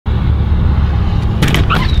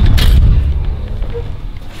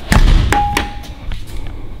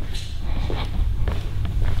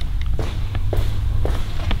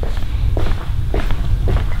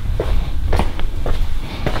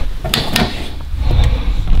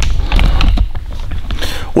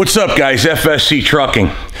What's up, guys? FSC Trucking.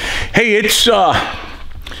 Hey, it's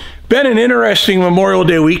been an interesting Memorial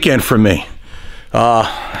Day weekend for me.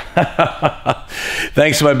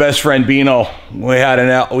 Thanks to my best friend Bino, we had an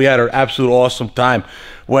absolute awesome time.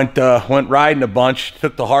 Went riding a bunch.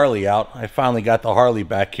 Took the Harley out. I finally got the Harley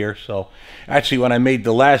back here. So actually, when I made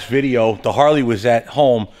the last video, the Harley was at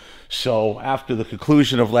home. So after the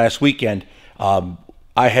conclusion of last weekend, I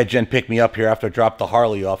had Jen pick me up here after I dropped the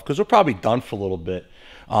Harley off because we're probably done for a little bit.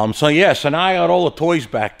 So yeah, so now I got all the toys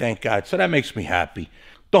back, thank God. So that makes me happy.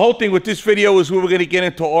 The whole thing with this video is we were going to get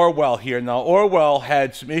into Orwell here. Now, Orwell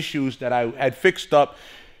had some issues that I had fixed up.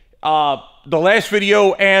 The last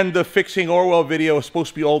video and the fixing Orwell video is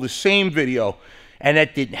supposed to be all the same video, and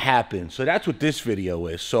that didn't happen. So that's what this video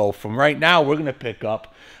is. So from right now, we're going to pick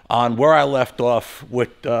up on where I left off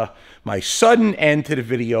with my sudden end to the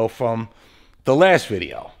video from the last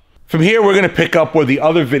video. From here, we're going to pick up where the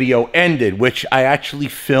other video ended, which I actually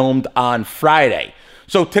filmed on Friday.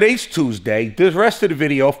 So today's Tuesday. The rest of the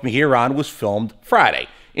video from here on was filmed Friday.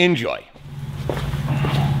 Enjoy.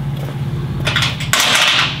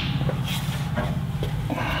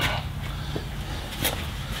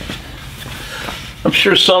 I'm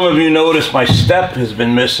sure some of you noticed my step has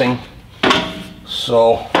been missing.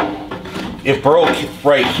 So it broke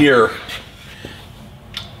right here.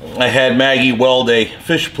 I had Maggie weld a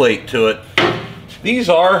fish plate to it. These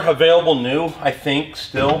are available new, I think,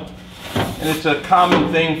 still. And it's a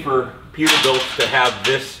common thing for Peterbilts to have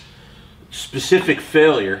this specific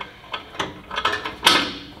failure.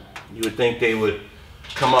 You would think they would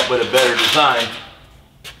come up with a better design.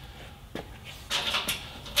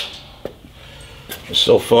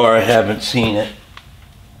 So far, I haven't seen it.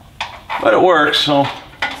 But it works, so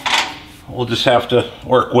we'll just have to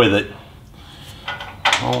work with it.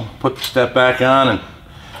 I'll put the step back on and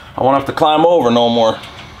I won't have to climb over no more.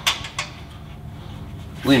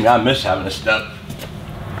 Believe me, I miss having a step.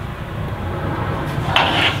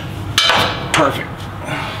 Perfect.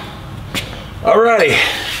 Alrighty.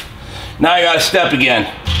 Now I got a step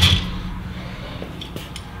again.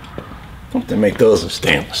 Don't they make those in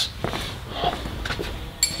stainless?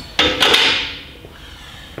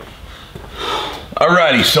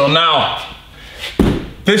 Alrighty, so now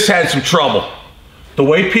this had some trouble. The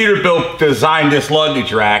way Peterbilt designed this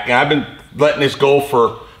luggage rack, and I've been letting this go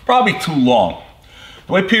for probably too long.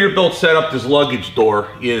 The way Peterbilt set up this luggage door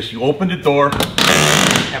is you open the door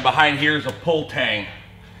and behind here is a pull tang.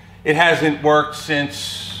 It hasn't worked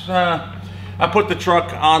since I put the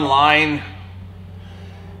truck online,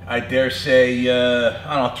 I dare say,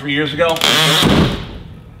 I don't know, 3 years ago.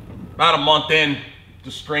 About a month in,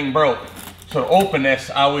 the string broke. So to open this,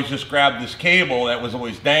 I always just grab this cable that was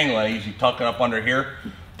always dangling. I usually tuck it up under here,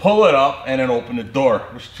 pull it up, and then open the door.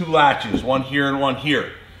 There's two latches, one here and one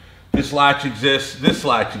here. This latch exists, this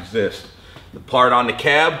latch exists. The part on the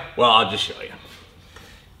cab, well, I'll just show you.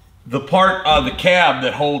 The part of the cab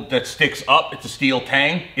that sticks up, it's a steel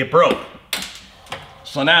tang, it broke.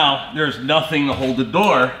 So now there's nothing to hold the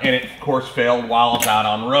door, and it of course failed while I was out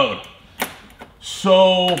on the road.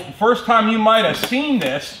 So the first time you might have seen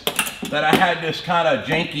this, that I had this kind of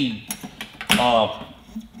janky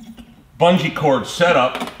bungee cord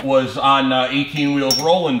setup was on 18 Wheels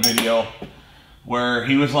Rolling video, where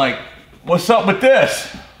he was like, "What's up with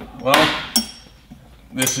this?" Well,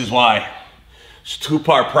 this is why. It's a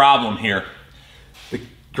two-part problem here. The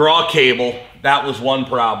draw cable, that was one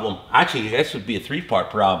problem. Actually, this would be a three-part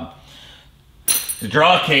problem. The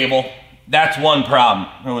draw cable, that's one problem.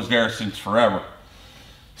 It was there since forever.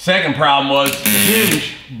 Second problem was the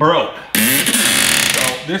hinge broke.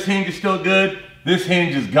 So this hinge is still good. This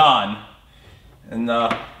hinge is gone. And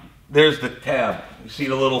there's the tab. You see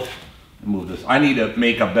the little, move this. I need to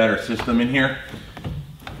make a better system in here.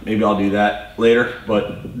 Maybe I'll do that later.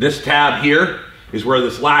 But this tab here is where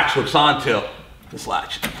this latch hooks onto. This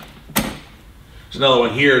latch. There's another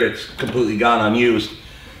one here that's completely gone unused.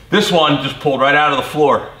 This one just pulled right out of the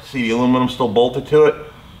floor. See the aluminum still bolted to it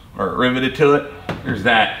or riveted to it? There's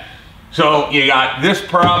that. So you got this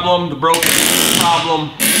problem, the broken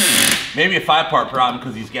problem, maybe a five-part problem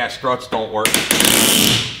because these gas struts don't work.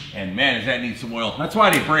 And man, does that need some oil. That's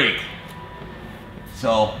why they break.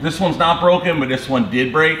 So this one's not broken, but this one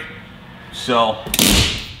did break. So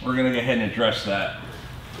we're gonna go ahead and address that.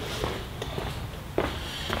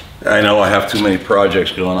 I know I have too many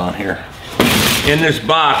projects going on here. In this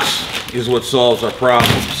box is what solves our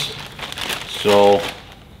problems. So,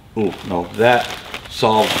 ooh, no, that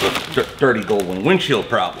solves the dirty Goldwing windshield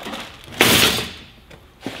problem.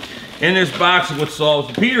 In this box is what solves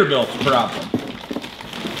the Peterbilt's problem.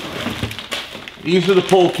 These are the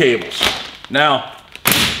pull cables. Now,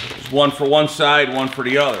 there's one for one side, one for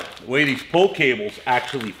the other. The way these pull cables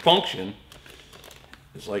actually function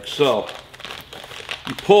is like so.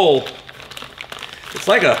 You pull, it's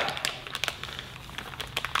like a,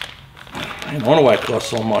 I don't know why it costs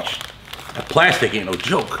so much. That plastic ain't no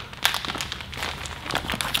joke.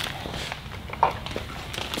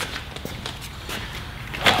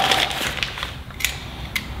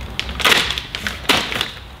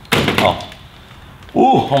 Oh,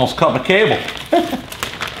 ooh, almost cut my cable.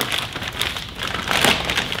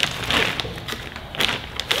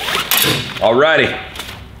 Alrighty.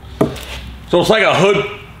 So it's like a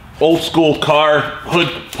hood, old school car hood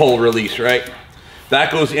pull release, right?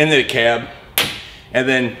 That goes into the cab, and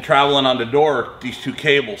then traveling on the door, these two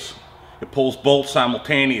cables, it pulls both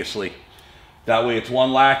simultaneously. That way it's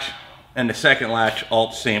one latch and the second latch all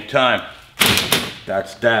at the same time.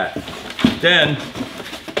 That's that. Then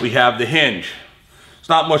we have the hinge. It's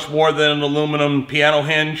not much more than an aluminum piano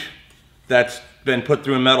hinge that's been put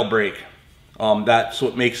through a metal brake. That's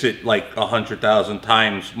what makes it like 100,000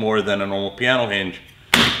 times more than a normal piano hinge.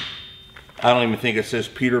 I don't even think it says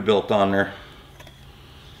Peterbilt on there.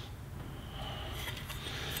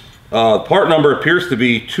 Part number appears to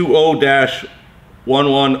be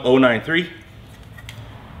 20-11093.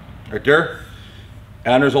 Right there.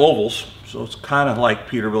 And there's ovals, so it's kind of like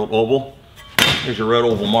Peterbilt oval. There's your red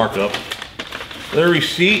oval markup. The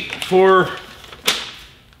receipt for,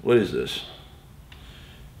 what is this?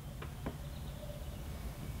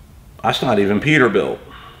 That's not even Peterbilt.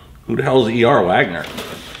 Who the hell is E.R. Wagner?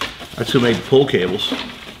 That's who made the pull cables.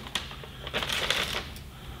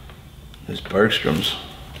 There's Bergstrom's.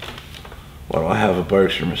 Why do I have a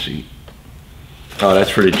Bergstrom receipt? Oh, that's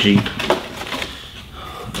for the Jeep.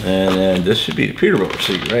 And then this should be the Peterbilt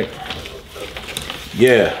receipt, right?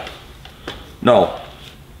 Yeah. No.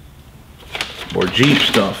 More Jeep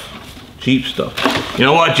stuff. Jeep stuff. You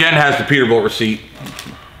know what? Jen has the Peterbilt receipt.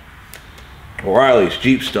 O'Reilly's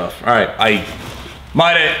Jeep stuff. All right, I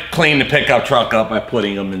might have cleaned the pickup truck up by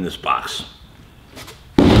putting them in this box.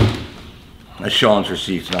 That's Sean's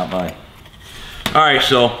receipts, not mine. All right,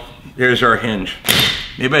 so there's our hinge.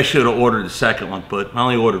 Maybe I should have ordered the second one, but I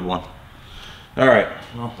only ordered one. All right,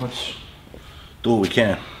 well, let's do what we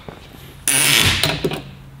can.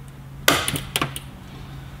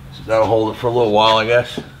 So that'll hold it for a little while, I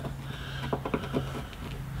guess.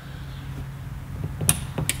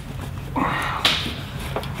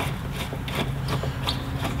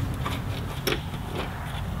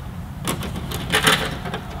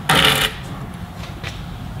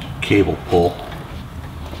 Cable pull.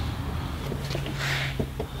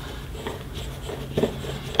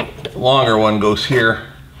 The longer one goes here.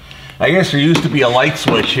 I guess there used to be a light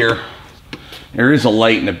switch here. There is a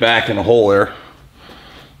light in the back in the hole there.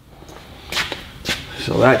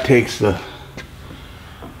 So that takes the,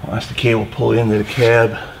 well, that's the cable pull into the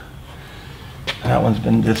cab. That one's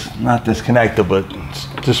been not disconnected, but it's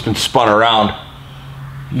just been spun around.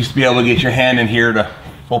 You used to be able to get your hand in here to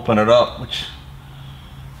open it up, which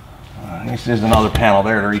I guess there's another panel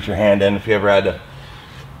there to reach your hand in if you ever had to.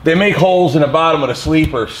 They make holes in the bottom of the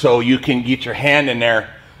sleeper so you can get your hand in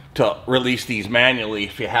there to release these manually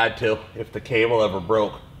if you had to, if the cable ever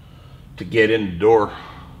broke, to get in the door.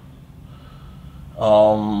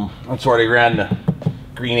 That's where they ran the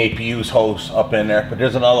green APU's hose up in there, but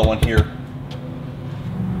there's another one here.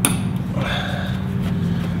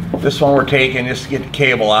 This one we're taking just to get the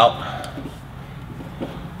cable out.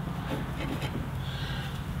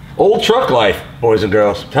 Old truck life, boys and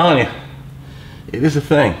girls. I'm telling you, it is a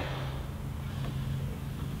thing.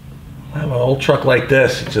 I have an old truck like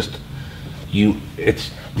this. It's just,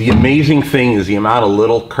 it's the amazing thing is the amount of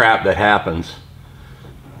little crap that happens.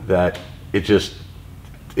 That it's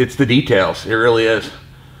the details. It really is.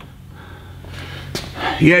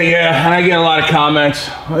 Yeah, and I get a lot of comments.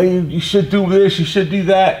 Well, you should do this, you should do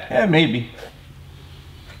that. Yeah, maybe.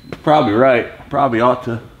 You're probably right. Probably ought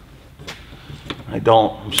to. I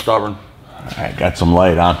don't. I'm stubborn. I got some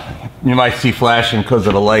light on. You might see flashing because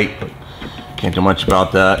of the light, but can't do much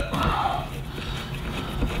about that.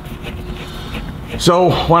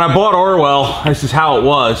 So when I bought Orwell, this is how it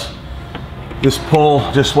was. This pull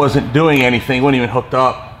just wasn't doing anything. Wasn't even hooked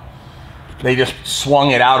up. They just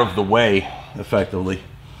swung it out of the way, effectively.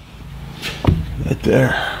 Right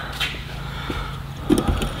there.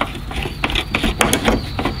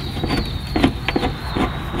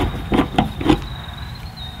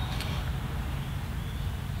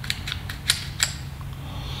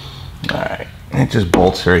 Alright, it just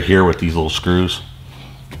bolts right here with these little screws.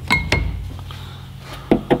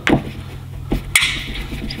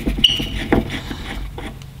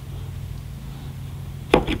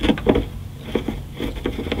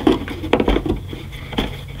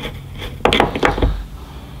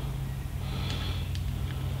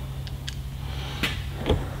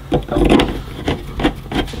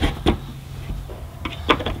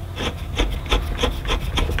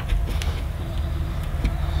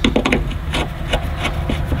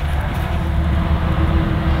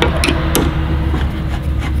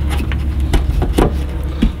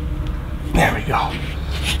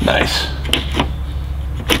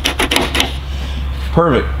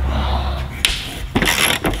 Perfect.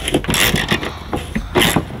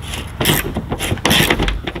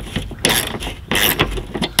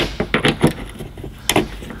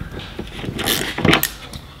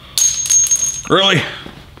 Really?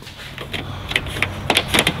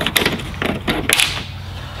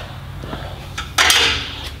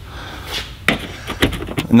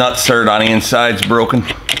 The nut cert on the inside's broken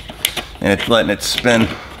and it's letting it spin,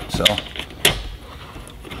 so.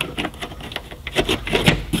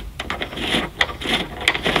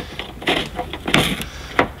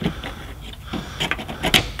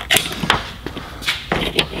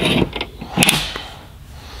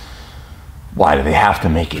 Why do they have to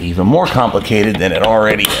make it even more complicated than it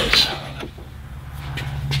already is?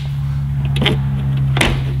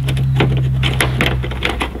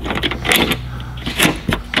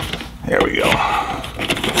 There we go.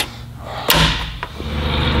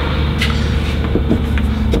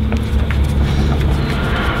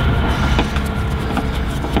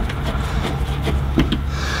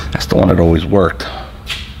 That's the one that always worked.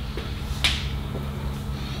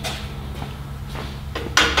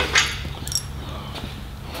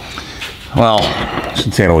 Well, I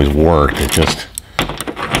shouldn't say it always worked, it just...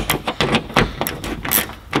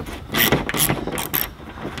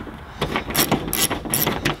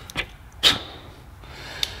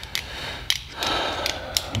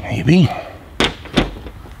 Maybe.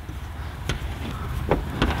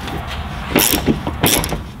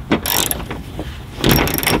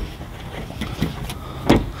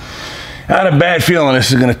 I had a bad feeling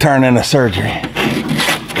this is going to turn into surgery.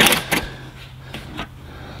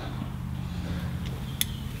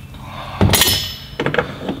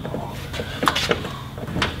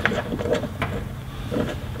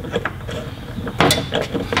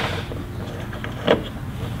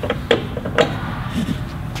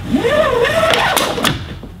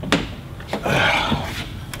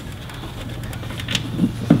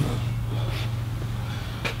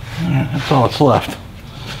 That's all that's left.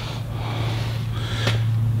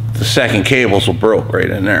 The second cables will broke right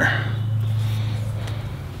in there.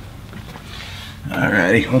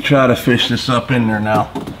 Alrighty, we'll try to fish this up in there now.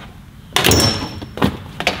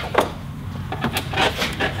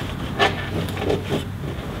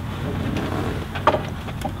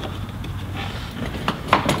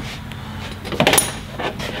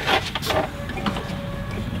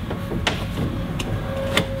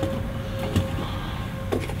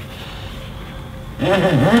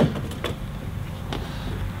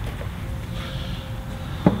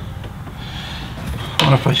 I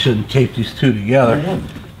wonder if I shouldn't tape these two together,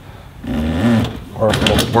 or if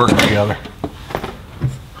they'll work together.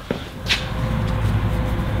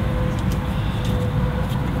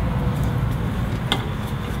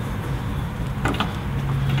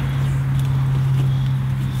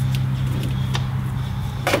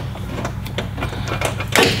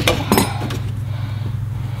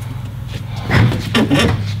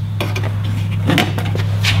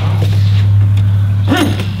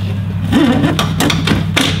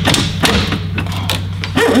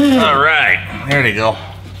 There you go.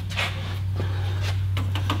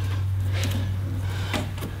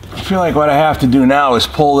 I feel like what I have to do now is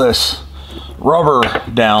pull this rubber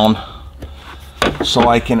down so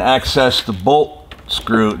I can access the bolt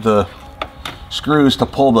screw, the screws to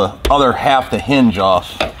pull the other half the hinge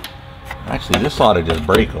off. Actually, this ought to just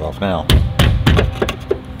break off now.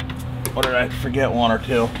 What did I forget? One or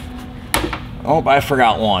two? Oh, I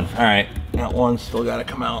forgot one. All right, that one still got to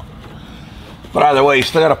come out. But either way, you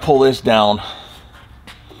still got to pull this down.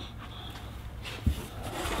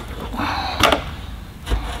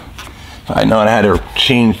 If I known I had to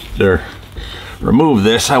change or remove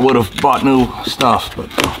this, I would have bought new stuff. But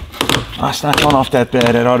it's not going off that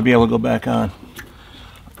bad. It ought to be able to go back on.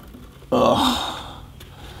 Ugh.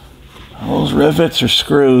 Those rivets or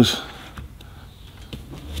screws.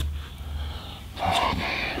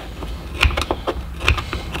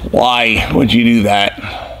 Why would you do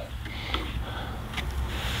that?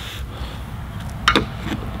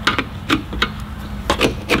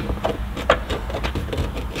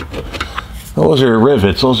 Those are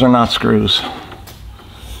rivets, those are not screws.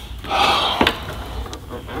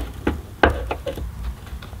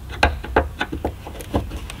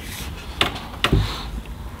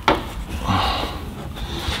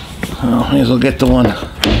 Oh, may as well get the one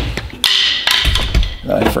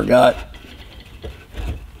that I forgot.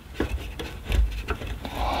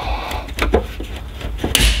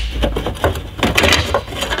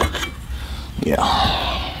 Yeah.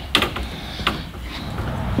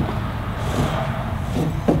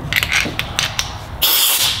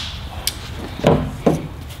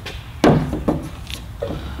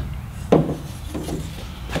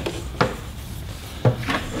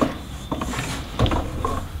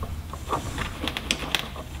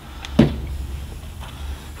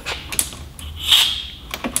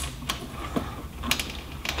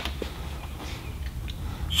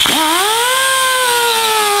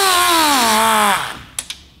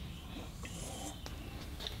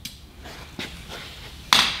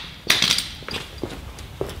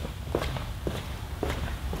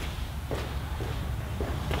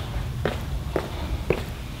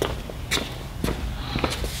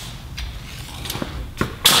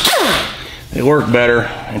 They work better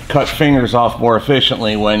and cut fingers off more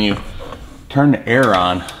efficiently when you turn the air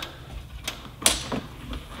on.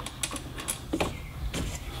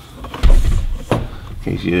 In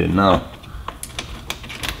case you didn't know.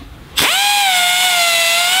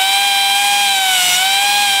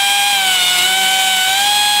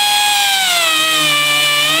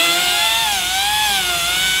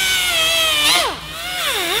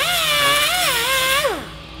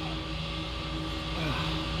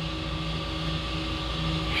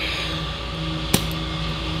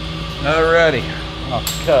 Alrighty, I'll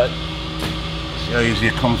cut. See how easy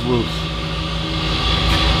it comes loose.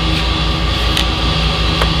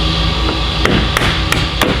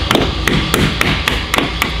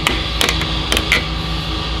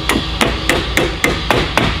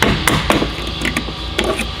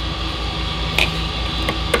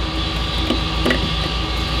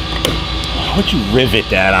 How'd you rivet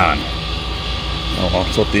that on? Oh, well,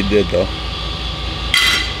 that's what they did though.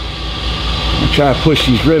 Try to push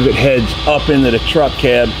these rivet heads up into the truck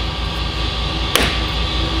cab.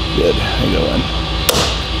 Good, they go in.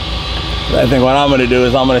 So I think what I'm going to do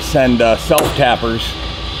is I'm going to send self-tappers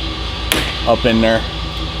up in there.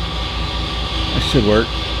 That should work.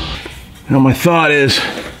 Now my thought is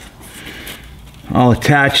I'll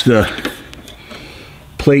attach the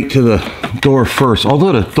plate to the door first.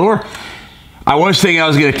 Although the door, I was thinking I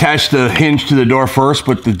was going to attach the hinge to the door first,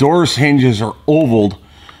 but the door's hinges are ovaled,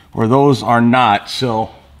 where those are not, so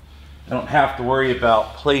I don't have to worry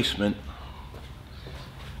about placement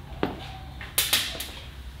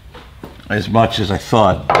as much as I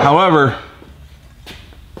thought. However,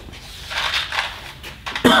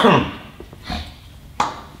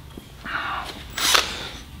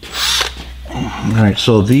 alright,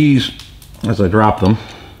 so these, as I drop them,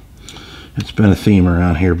 it's been a theme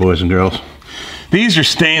around here, boys and girls. These are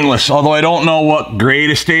stainless, although I don't know what grade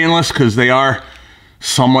is stainless because they are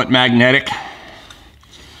somewhat magnetic,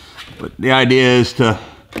 but the idea is to,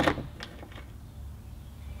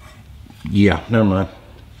 yeah, never mind.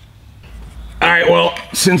 All right, well,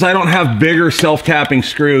 since I don't have bigger self-tapping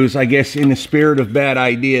screws, I guess in the spirit of bad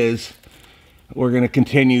ideas, we're going to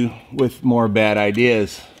continue with more bad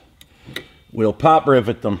ideas. We'll pop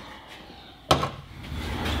rivet them. All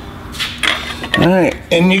right,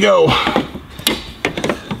 in you go.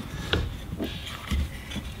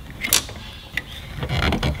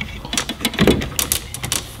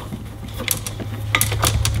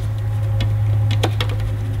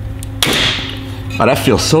 Oh, that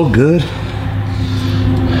feels so good.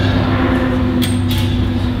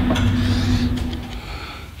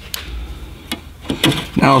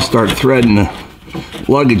 Now I'll start threading the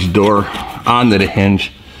luggage door onto the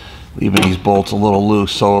hinge, leaving these bolts a little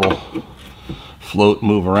loose so it'll float and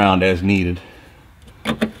move around as needed.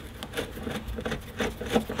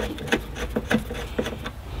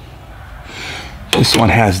 This one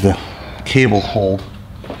has the cable hold.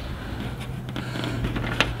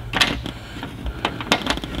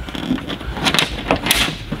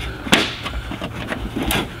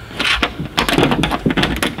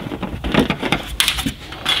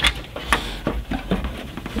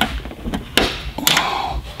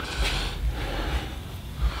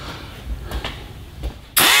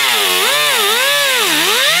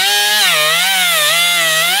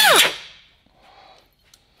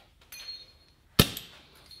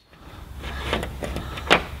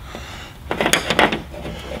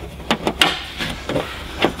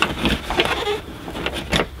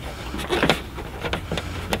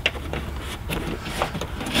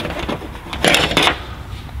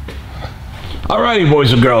 Alrighty,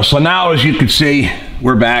 boys and girls, so now as you can see,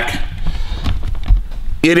 we're back.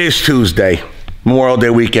 It is Tuesday. Memorial Day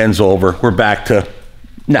weekend's over. We're back to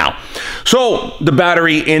now. So the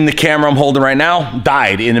battery in the camera I'm holding right now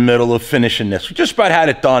died in the middle of finishing this. We just about had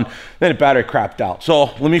it done, then the battery crapped out. So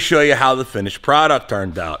let me show you how the finished product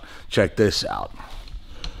turned out. Check this out.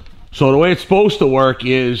 So the way it's supposed to work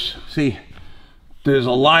is, see, there's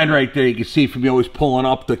a line right there you can see from me always pulling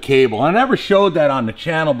up the cable. I never showed that on the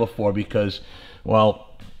channel before because, well,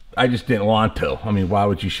 I just didn't want to. I mean, why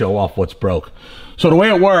would you show off what's broke? So the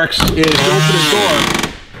way it works is you open the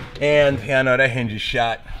door, and yeah, I know that hinge is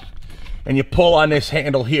shot, and you pull on this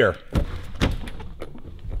handle here,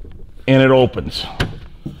 and it opens.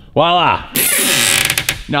 Voila!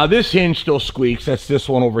 Now this hinge still squeaks. That's this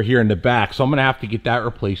one over here in the back, so I'm gonna have to get that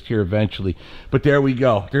replaced here eventually. But there we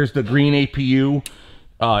go. There's the green APU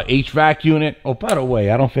HVAC unit. Oh, by the way,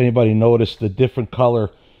 I don't know if anybody noticed the different color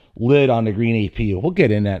lid on the green APU. We'll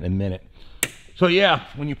get in that in a minute. So yeah,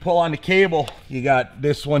 when you pull on the cable, you got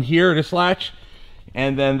this one here, this latch,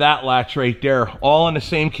 and then that latch right there, all on the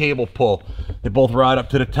same cable pull. They both ride up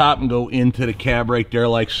to the top and go into the cab right there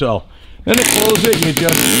like so. Then to close it, you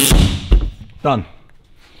just, done.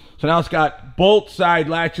 So now it's got both side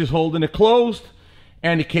latches holding it closed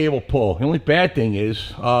and the cable pull. The only bad thing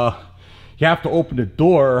is you have to open the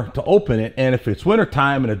door to open it, and if it's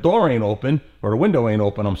wintertime and the door ain't open, or the window ain't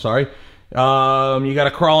open, I'm sorry, you got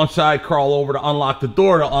to crawl inside, crawl over to unlock the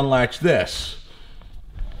door to unlatch this.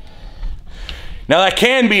 Now that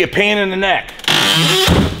can be a pain in the neck,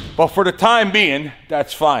 but for the time being,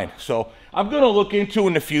 that's fine. So I'm going to look into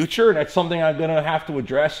in the future, and that's something I'm going to have to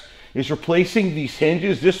address, is replacing these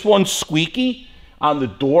hinges. This one's squeaky on the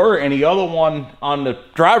door, and the other one on the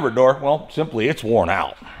driver door, well, simply it's worn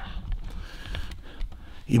out.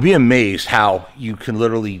 You'd be amazed how you can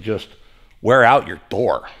literally just wear out your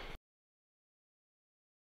door.